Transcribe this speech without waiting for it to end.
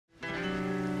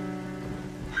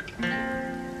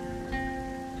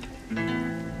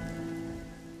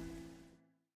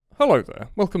Hello there,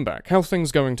 welcome back. How's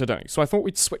things going today? So I thought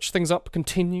we'd switch things up,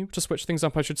 continue to switch things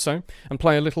up I should say, and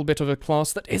play a little bit of a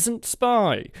class that isn't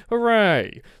Spy.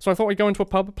 Hooray! So I thought we'd go into a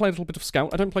pub, play a little bit of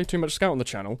Scout. I don't play too much Scout on the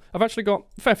channel. I've actually got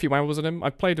a fair few hours in him.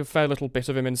 I've played a fair little bit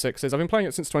of him in sixes. I've been playing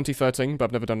it since 2013, but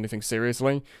I've never done anything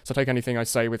seriously, so take anything I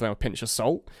say with a pinch of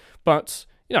salt. But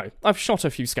you know, I've shot a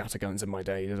few scatterguns in my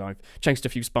day, and I've chased a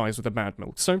few spies with a mad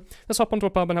milk, so let's hop onto a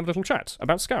pub and have a little chat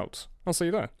about Scout. I'll see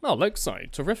you there. Oh,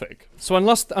 Lakeside, terrific. So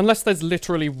unless there's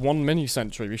literally one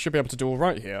mini-sentry, we should be able to do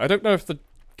alright here. I don't know if the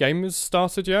game has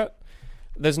started yet.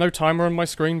 There's no timer on my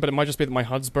screen, but it might just be that my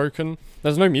HUD's broken.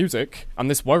 There's no music, and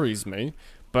this worries me.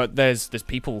 But there's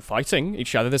people fighting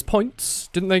each other. There's points.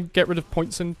 Didn't they get rid of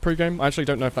points in pre-game? I actually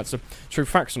don't know if that's a true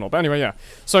fact or not. But anyway, yeah.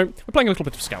 So, we're playing a little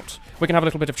bit of Scout. We can have a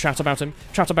little bit of chat about him.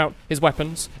 Chat about his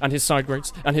weapons, and his side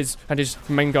grades, and his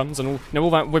main guns, and all, you know, all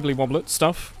that wibbly-wobblet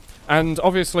stuff. And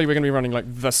obviously, we're going to be running,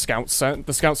 like, the Scout set.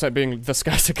 The Scout set being the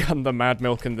scattergun, the mad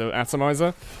milk, and the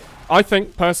atomizer. I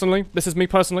think, personally, this is me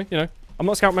personally, you know, I'm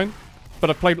not a Scout main, but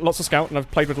I've played lots of Scout, and I've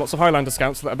played with lots of Highlander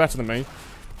Scouts that are better than me.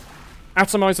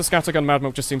 Atomizer, Scattergun, Mad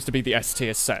Milk just seems to be the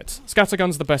S-tier set.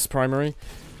 Scattergun's the best primary.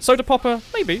 Soda Popper,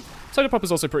 maybe. Soda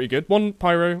Popper's also pretty good. One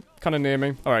Pyro, kind of near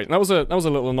me. Alright, that was a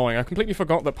little annoying. I completely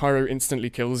forgot that Pyro instantly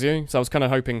kills you, so I was kind of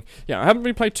hoping... Yeah, I haven't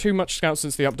really played too much Scout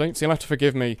since the update, so you'll have to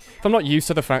forgive me if I'm not used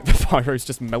to the fact that Pyros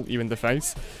just melt you in the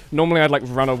face. Normally I'd, like,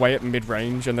 run away at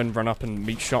mid-range and then run up and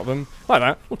meat-shot them. Like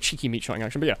that. Or cheeky meat-shotting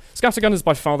action, but yeah. Scattergun is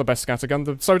by far the best Scattergun.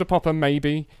 The Soda Popper,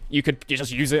 maybe. You could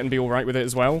just use it and be alright with it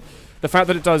as well. The fact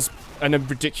that it does a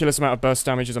ridiculous amount of burst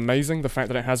damage is amazing. The fact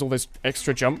that it has all those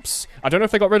extra jumps. I don't know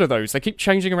if they got rid of those. They keep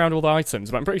changing around all the items,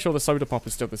 but I'm pretty sure the Soda Pop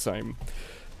is still the same.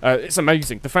 It's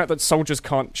amazing. The fact that soldiers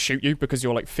can't shoot you because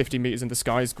you're like 50 meters in the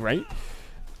sky is great.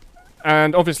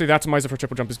 And obviously the atomizer for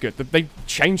triple jump is good. They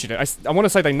changed it. I want to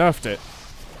say they nerfed it.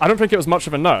 I don't think it was much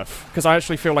of a nerf, because I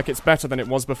actually feel like it's better than it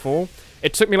was before.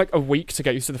 It took me like a week to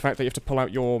get used to the fact that you have to pull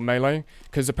out your melee,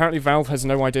 because apparently Valve has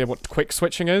no idea what quick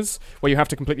switching is, where you have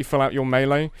to completely fill out your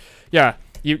melee. Yeah,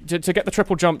 to get the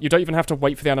triple jump, you don't even have to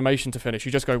wait for the animation to finish.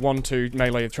 You just go 1, 2,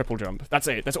 melee, triple jump. That's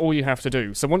it. That's all you have to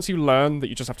do. So once you learn that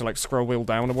you just have to like scroll wheel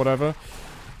down or whatever,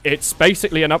 it's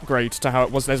basically an upgrade to how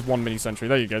it was. There's one mini-sentry.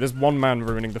 There you go. There's one man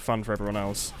ruining the fun for everyone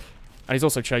else. And he's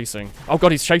also chasing. Oh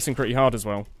god, he's chasing pretty hard as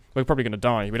well. We're probably going to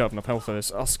die. We don't have enough health for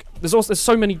this. There's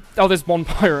so many... Oh, there's one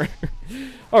Pyro.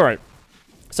 Alright.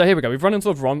 So here we go. We've run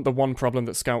into the one problem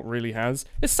that Scout really has.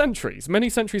 It's sentries. Many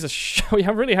sentries are showy.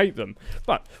 I really hate them.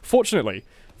 But, fortunately,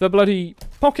 the bloody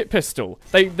pocket pistol,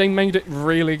 they made it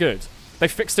really good. They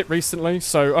fixed it recently,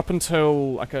 so up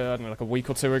until, like, I don't know, like a week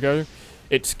or two ago,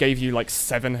 it gave you, like,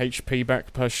 7 HP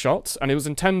back per shot, and it was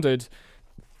intended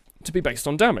to be based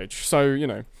on damage. So, you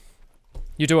know...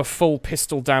 You do a full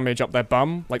pistol damage up their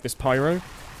bum, like this Pyro.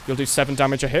 You'll do 7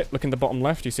 damage a hit. Look in the bottom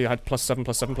left. You see I had +7,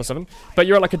 +7, +7. But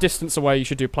you're at like a distance away. You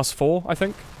should do +4, I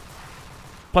think.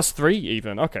 +3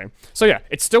 even. Okay. So yeah,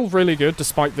 it's still really good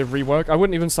despite the rework. I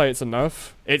wouldn't even say it's a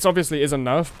nerf. It obviously is a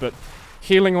nerf, but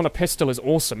healing on a pistol is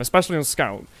awesome, especially on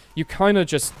Scout. You kind of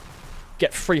just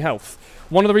get free health.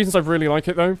 One of the reasons I really like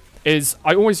it though is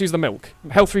I always use the milk.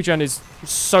 Health regen is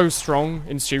so strong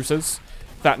in shooters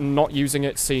that not using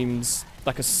it seems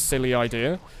like a silly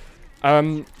idea.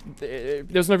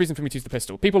 There's no reason for me to use the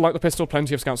pistol. People like the pistol,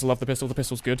 plenty of scouts love the pistol. The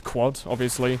pistol's good. Quad,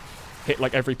 obviously. Hit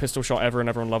like every pistol shot ever and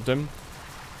everyone loved him.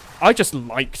 I just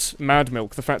liked Mad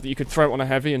Milk, the fact that you could throw it on a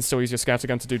heavy and still use your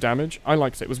scattergun to do damage. I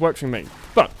liked it. It was worked for me.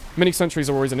 But mini-sentries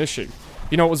are always an issue.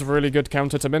 You know what was a really good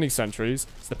counter to mini-sentries?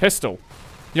 It's the pistol.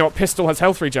 You know what? Pistol has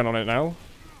health regen on it now.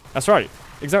 That's right.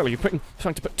 Exactly. You're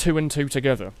trying to put 2 and 2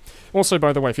 together. Also,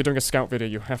 by the way, if you're doing a Scout video,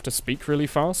 you have to speak really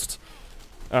fast.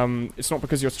 It's not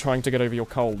because you're trying to get over your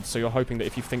cold, so you're hoping that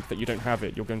if you think that you don't have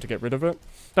it, you're going to get rid of it.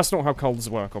 That's not how colds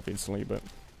work, obviously, but...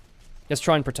 Let's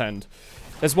try and pretend.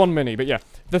 There's one mini, but yeah.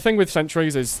 The thing with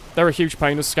sentries is, they're a huge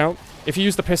pain as Scout. If you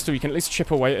use the pistol, you can at least chip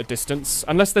away at a distance.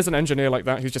 Unless there's an engineer like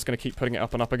that who's just going to keep putting it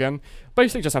up and up again.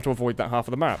 Basically just have to avoid that half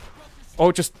of the map.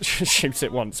 Or just shoot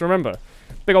it once. Remember,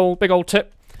 big old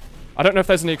tip. I don't know if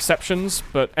there's any exceptions,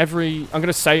 but I'm going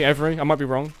to say every, I might be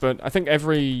wrong, but I think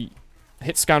every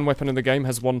hit scan weapon in the game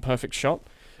has one perfect shot,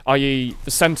 i.e.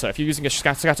 the center. If you're using a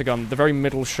scattergun, the very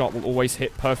middle shot will always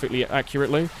hit perfectly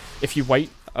accurately if you wait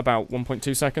about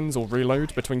 1.2 seconds or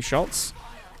reload between shots.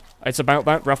 It's about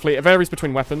that, roughly. It varies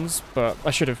between weapons, but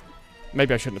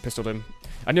maybe I shouldn't have pistoled him.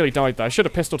 I nearly died there. I should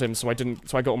have pistoled him so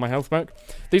I got all my health back.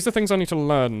 These are things I need to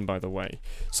learn, by the way.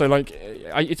 So, like,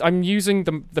 I'm using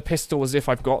the pistol as if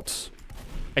I've got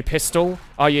a pistol,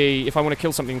 i.e. if I want to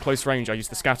kill something in close range, I use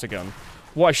the scattergun.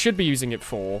 What I should be using it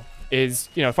for is,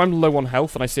 you know, if I'm low on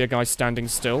health and I see a guy standing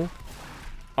still,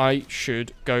 I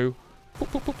should go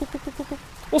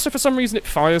Also, for some reason, it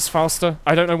fires faster.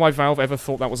 I don't know why Valve ever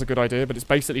thought that was a good idea, but it's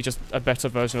basically just a better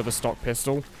version of the stock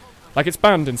pistol. Like, it's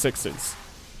banned in 6s.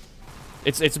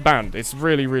 It's banned. It's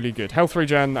really, really good. Health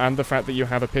regen and the fact that you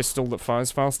have a pistol that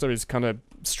fires faster is kind of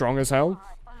strong as hell.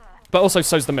 But also,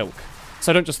 so's the milk.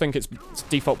 So don't just think it's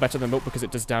default better than milk because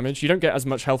it does damage. You don't get as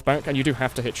much health back, and you do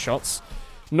have to hit shots.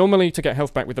 Normally, to get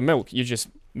health back with the milk, you just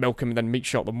milk them and then meat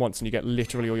shot them once, and you get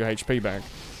literally all your HP back.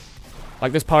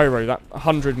 Like this pyro, that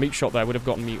 100 meat shot there would have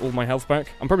gotten me all my health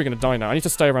back. I'm probably going to die now. I need to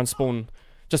stay around spawn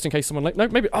just in case someone no,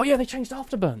 maybe. Oh yeah, they changed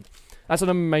afterburn. That's an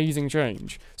amazing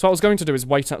change. So what I was going to do is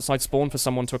wait outside spawn for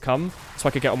someone to come so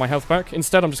I could get all my health back.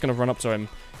 Instead, I'm just going to run up to him,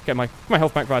 get my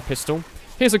health back via pistol.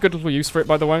 Here's a good little use for it,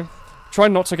 by the way. Try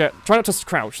not to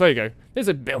crouch. There you go. There's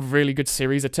a really good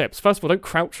series of tips. First of all, don't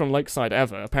crouch on Lakeside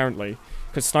ever, apparently,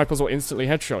 because snipers will instantly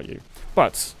headshot you.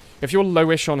 But if you're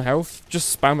lowish on health,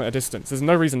 just spam at a distance. There's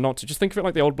no reason not to. Just think of it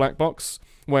like the old black box,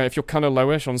 where if you're kind of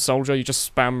lowish on Soldier, you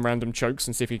just spam random chokes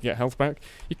and see if you can get health back.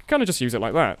 You can kind of just use it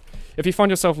like that. If you find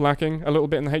yourself lacking a little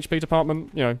bit in the HP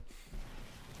department, you know,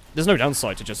 there's no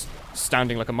downside to just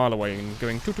standing like a mile away and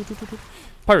going...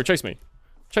 Pyro, chase me.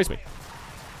 Chase me.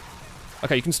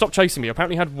 Okay, you can stop chasing me.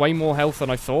 Apparently had way more health than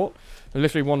I thought.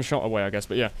 Literally one shot away, I guess,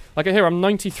 but yeah. Like here, I'm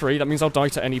 93. That means I'll die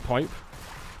to any pipe.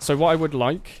 So what I would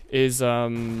like is,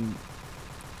 oh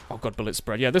god, bullet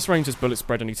spread. Yeah, this range is bullet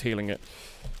spread and he's healing it.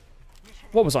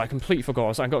 What was I? I completely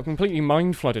forgot. I got completely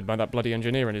mind flooded by that bloody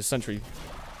engineer and his sentry.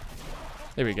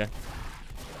 There we go.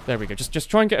 There we go.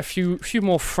 Just try and get a few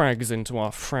more frags into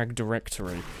our frag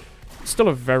directory. Still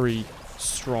a very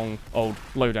strong old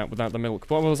loadout without the milk.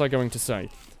 What was I going to say?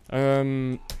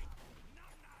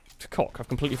 Cock, I've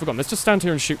completely forgotten. Let's just stand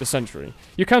here and shoot the sentry.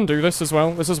 You can do this as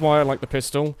well. This is why I like the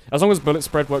pistol. As long as bullet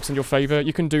spread works in your favour,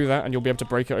 you can do that and you'll be able to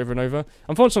break it over and over.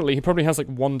 Unfortunately, he probably has like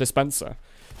one dispenser,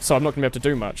 so I'm not going to be able to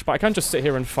do much. But I can just sit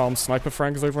here and farm sniper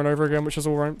frags over and over again, which is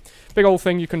alright. Big old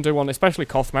thing you can do on especially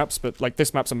Koth maps, but like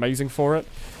this map's amazing for it.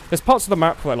 There's parts of the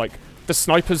map where like the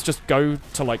snipers just go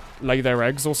to like lay their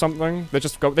eggs or something.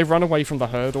 They run away from the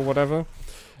herd or whatever.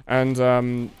 And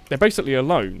they're basically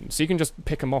alone, so you can just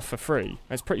pick them off for free.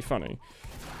 It's pretty funny.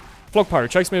 Vlog Pyro,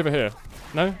 chase me over here.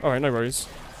 No? Alright, no worries.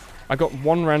 I got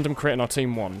one random crit and our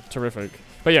team won. Terrific.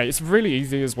 But yeah, it's really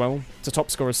easy as well to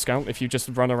top score a scout if you just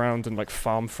run around and like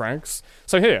farm frags.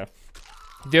 So here,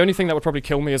 the only thing that would probably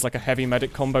kill me is like a heavy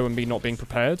medic combo and me not being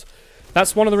prepared.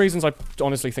 That's one of the reasons I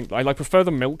honestly think I prefer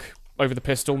the milk over the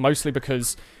pistol, mostly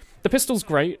because the pistol's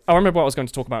great. I remember what I was going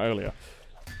to talk about earlier.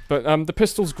 But the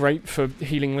pistol's great for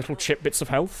healing little chip bits of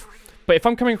health. But if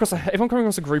I'm coming across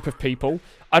a group of people,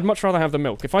 I'd much rather have the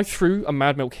milk. If I threw a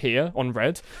mad milk here on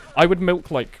red, I would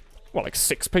milk like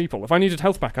 6 people. If I needed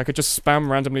health back, I could just spam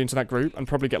randomly into that group and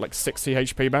probably get like 60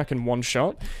 HP back in one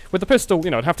shot. With the pistol,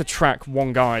 you know, I'd have to track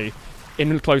one guy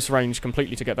in close range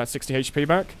completely to get that 60 HP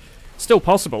back. Still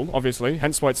possible, obviously,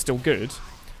 hence why it's still good.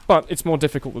 But it's more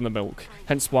difficult than the milk,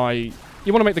 hence why you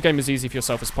want to make the game as easy for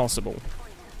yourself as possible.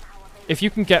 If you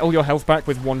can get all your health back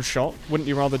with one shot, wouldn't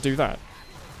you rather do that?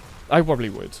 I probably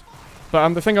would. But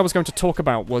the thing I was going to talk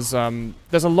about was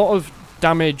there's a lot of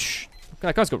damage.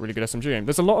 That guy's got really good SMG aim.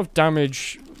 There's a lot of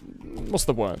damage. What's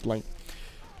the word? Like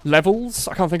levels?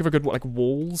 I can't think of a good word. Like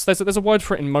walls. There's a word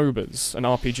for it in MOBAs and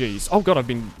RPGs. Oh god, I've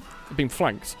been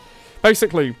flanked.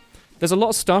 Basically, there's a lot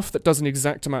of stuff that does an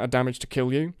exact amount of damage to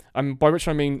kill you, by which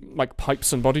I mean, like,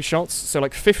 pipes and body shots. So,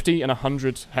 like, 50 and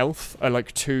 100 health are,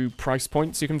 like, 2 price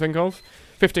points you can think of.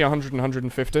 50, 100, and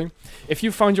 150. If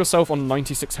you find yourself on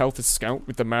 96 health as Scout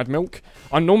with the Mad Milk,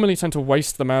 I normally tend to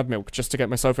waste the Mad Milk just to get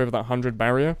myself over that 100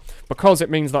 barrier, because it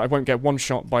means that I won't get one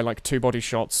shot by, like, 2 body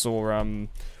shots or,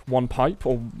 1 pipe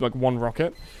or, like, 1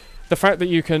 rocket. The fact that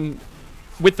you can,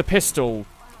 with the pistol...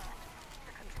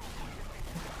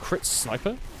 Crit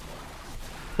sniper?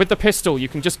 With the pistol, you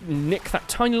can just nick that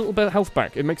tiny little bit of health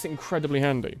back. It makes it incredibly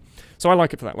handy. So I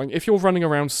like it for that. Like, if you're running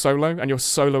around solo and you're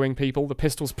soloing people, the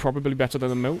pistol's probably better than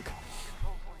the milk.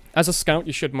 As a scout,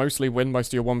 you should mostly win most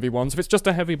of your 1v1s. If it's just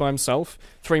a heavy by himself,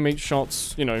 3 meat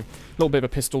shots, you know, a little bit of a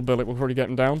pistol bullet will probably get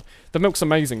him down. The milk's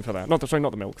amazing for that. Not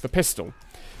the milk, the pistol.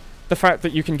 The fact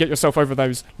that you can get yourself over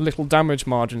those little damage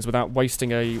margins without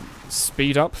wasting a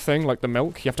speed-up thing like the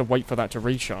milk, you have to wait for that to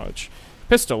recharge.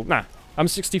 Pistol, nah. I'm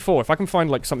 64. If I can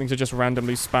find, like, something to just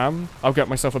randomly spam, I'll get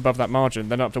myself above that margin.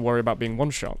 Then I don't have to worry about being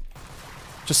one-shot.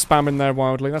 Just spam in there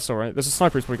wildly, that's alright. There's a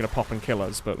sniper who's probably going to pop and kill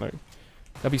us, but no.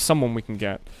 There'll be someone we can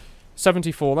get.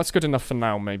 74, that's good enough for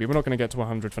now, maybe. We're not going to get to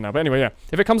 100 for now. But anyway, yeah.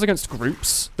 If it comes against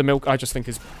groups, the milk, I just think,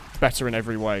 is better in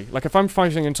every way. Like, if I'm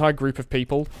fighting an entire group of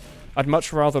people, I'd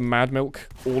much rather mad milk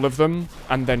all of them,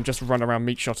 and then just run around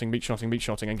meat-shotting,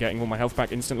 and getting all my health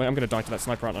back instantly. I'm going to die to that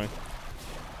sniper, aren't I?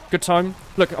 Good time.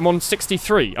 Look, I'm on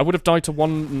 63. I would have died to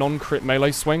one non-crit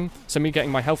melee swing, so me getting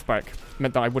my health back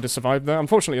meant that I would have survived there.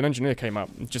 Unfortunately, an engineer came up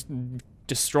and just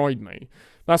destroyed me.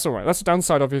 That's alright. That's the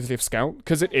downside, obviously, of Scout,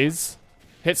 because it is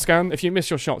hit scan. If you miss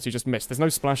your shots, you just miss. There's no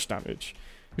splash damage.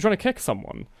 You're trying to kick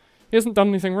someone. He hasn't done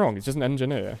anything wrong. He's just an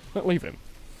engineer. Don't leave him.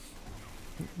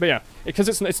 But yeah, because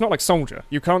it's not like Soldier.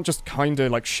 You can't just kind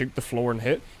of like shoot the floor and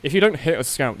hit. If you don't hit a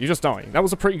Scout, you just die. That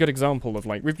was a pretty good example of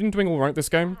like, we've been doing alright this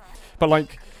game, but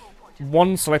like,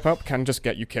 one slip up can just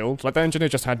get you killed. Like the engineer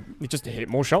he just hit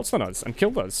more shots than us and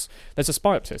killed us. There's a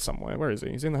spy up here somewhere. Where is he?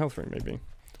 He's in the health room maybe.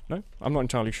 No? I'm not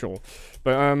entirely sure.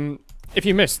 But if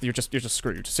you miss, you're just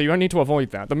screwed. So you need to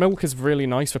avoid that. The milk is really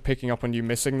nice for picking up on you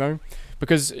missing though,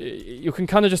 because you can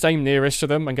kind of just aim nearish to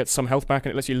them and get some health back,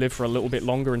 and it lets you live for a little bit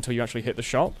longer until you actually hit the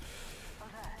shot.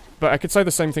 But I could say the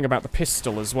same thing about the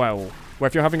pistol as well, where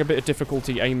if you're having a bit of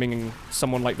difficulty aiming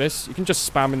someone like this, you can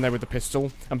just spam in there with the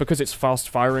pistol, and because it's fast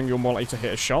firing, you're more likely to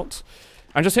hit a shot.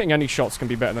 And just hitting any shots can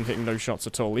be better than hitting no shots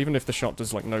at all, even if the shot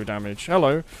does like no damage.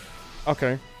 Hello.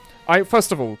 Okay.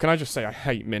 First of all, can I just say I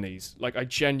hate minis. Like, I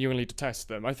genuinely detest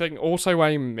them. I think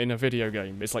auto-aim in a video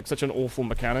game is like such an awful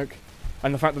mechanic.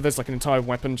 And the fact that there's like an entire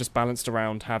weapon just balanced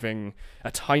around having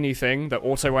a tiny thing that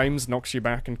auto-aims, knocks you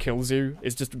back, and kills you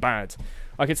is just bad.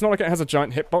 Like, it's not like it has a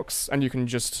giant hitbox and you can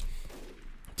just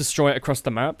destroy it across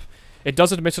the map. It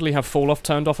does admittedly have fall-off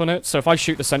turned off on it, so if I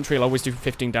shoot the sentry, I'll always do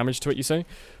 15 damage to it, you see?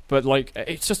 But, like,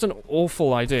 it's just an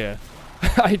awful idea.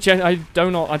 I do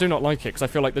not like it, because I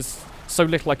feel like there's so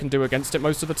little I can do against it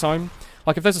most of the time.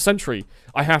 Like, if there's a sentry,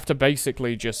 I have to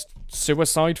basically just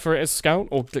suicide for it as Scout,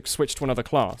 or switch to another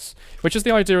class. Which is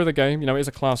the idea of the game, you know, it is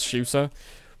a class shooter.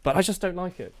 But I just don't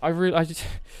like it.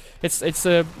 It's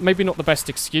maybe not the best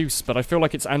excuse, but I feel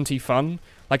like it's anti-fun.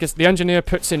 Like, the engineer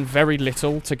puts in very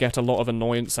little to get a lot of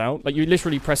annoyance out. Like, you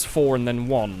literally press 4 and then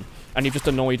 1, and you've just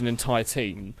annoyed an entire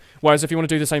team. Whereas if you want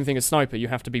to do the same thing as Sniper, you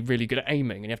have to be really good at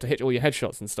aiming, and you have to hit all your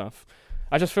headshots and stuff.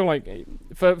 I just feel like,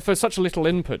 for such a little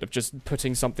input of just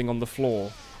putting something on the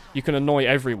floor, you can annoy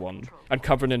everyone and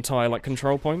cover an entire, like,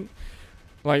 control point.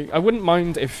 Like, I wouldn't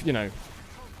mind if, you know,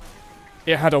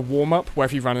 it had a warm-up where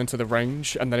if you ran into the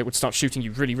range and then it would start shooting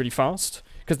you really, really fast,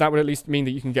 because that would at least mean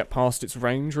that you can get past its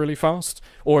range really fast.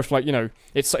 Or if, like, you know,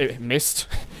 it missed,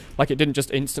 like it didn't just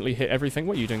instantly hit everything.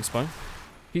 What are you doing, Spy?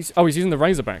 He's using the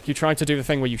Razorback. You tried to do the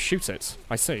thing where you shoot it.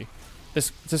 I see.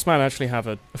 This man actually have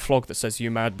a flog that says, "You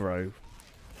mad, bro,"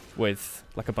 with,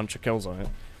 like, a bunch of kills on it.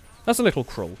 That's a little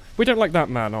cruel. We don't like that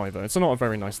man either. It's not a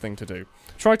very nice thing to do.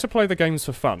 Try to play the games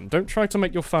for fun. Don't try to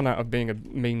make your fun out of being a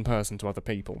mean person to other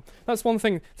people. That's one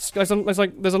thing. There's a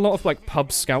lot of, like,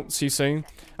 pub scouts you see.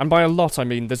 And by a lot, I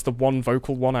mean there's the one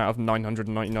vocal one out of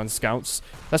 999 scouts.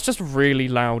 That's just really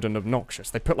loud and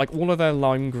obnoxious. They put, like, all of their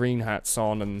lime green hats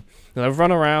on and they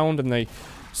run around and they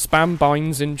spam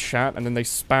binds in chat and then they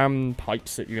spam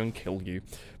pipes at you and kill you.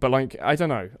 But, like, I don't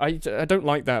know. I don't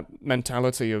like that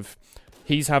mentality of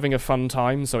he's having a fun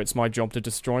time, so it's my job to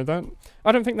destroy that.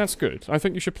 I don't think that's good. I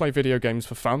think you should play video games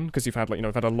for fun, because you've had, like, you know,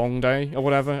 you've had a long day or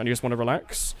whatever, and you just want to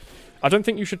relax. I don't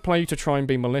think you should play to try and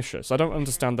be malicious. I don't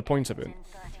understand the point of it.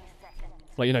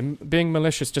 Like, you know, being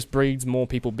malicious just breeds more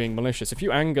people being malicious. If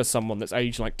you anger someone that's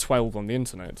aged, like, 12 on the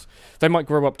internet, they might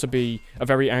grow up to be a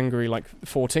very angry, like,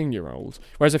 14-year-old.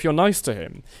 Whereas if you're nice to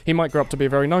him, he might grow up to be a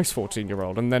very nice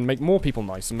 14-year-old, and then make more people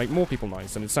nice, and make more people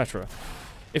nice, and etc.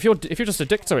 If you're just a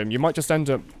dick to him, you might just end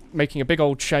up making a big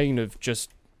old chain of just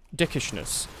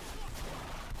dickishness.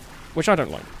 Which I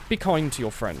don't like. Be kind to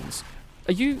your friends.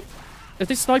 Is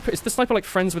the sniper like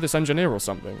friends with this engineer or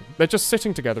something? They're just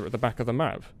sitting together at the back of the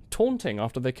map, taunting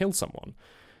after they kill someone.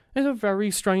 He's a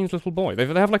very strange little boy. They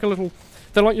have like a little...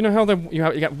 They're like, you know how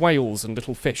you get whales and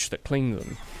little fish that clean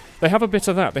them? They have a bit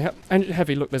of that. They have... And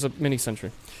heavy, look, there's a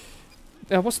mini-sentry.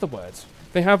 What's the word?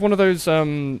 They have one of those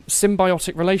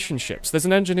symbiotic relationships. There's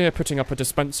an engineer putting up a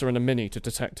dispenser and a mini to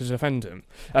defend him,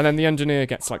 and then the engineer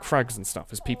gets like frags and stuff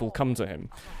as people come to him.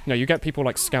 You know, you get people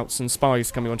like scouts and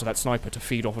spies coming onto that sniper to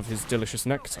feed off of his delicious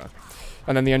nectar,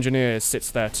 and then the engineer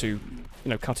sits there to, you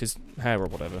know, cut his hair or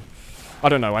whatever. I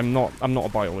don't know. I'm not a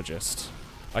biologist.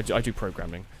 I do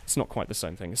programming. It's not quite the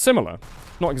same thing. It's similar.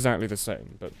 Not exactly the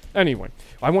same, but anyway.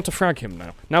 I want to frag him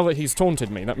now. Now that he's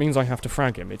taunted me, that means I have to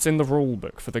frag him. It's in the rule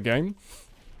book for the game.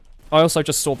 I also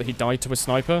just saw that he died to a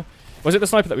sniper. Was it the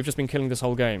sniper that we've just been killing this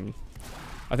whole game?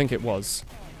 I think it was.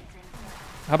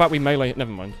 How about we melee it?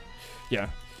 Never mind. Yeah.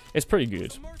 It's pretty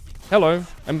good. Hello.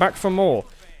 I'm back for more.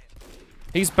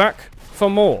 He's back for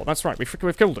more. That's right.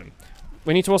 We've killed him.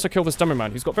 We need to also kill this dummy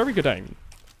man who's got very good aim.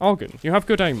 Argon, you have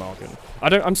good aim, Argon.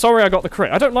 I'm sorry I got the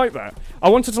crit. I don't like that. I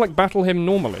wanted to, like, battle him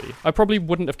normally. I probably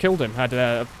wouldn't have killed him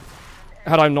had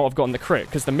had I not have gotten the crit,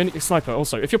 because the mini sniper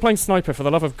also, if you're playing sniper, for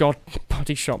the love of God,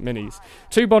 body shot minis.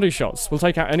 2 body shots will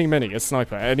take out any mini as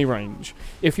sniper at any range.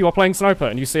 If you are playing sniper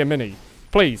and you see a mini,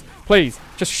 please, please,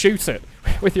 just shoot it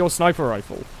with your sniper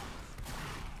rifle.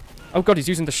 Oh God, he's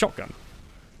using the shotgun.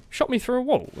 Shot me through a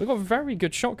wall. We've got a very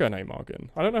good shotgun aim, Morgan.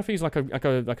 I don't know if he's like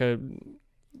a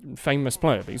famous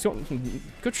player, but he's got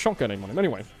good shotgun aim on him.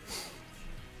 Anyway,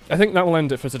 I think that will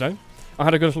end it for today. I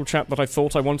had a good little chat that I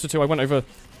thought I wanted to. I went over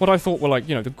what I thought were, like,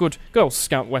 you know, the good old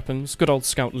scout weapons, good old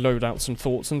scout loadouts and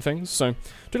thoughts and things. So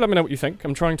do let me know what you think.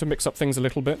 I'm trying to mix up things a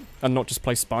little bit and not just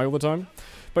play spy all the time.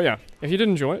 But yeah, if you did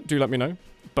enjoy it, do let me know.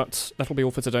 But that'll be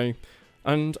all for today,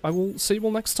 and I will see you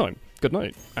all next time. Good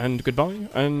night, and goodbye,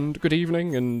 and good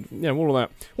evening, and yeah, all of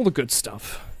that, all the good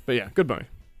stuff. But yeah, goodbye.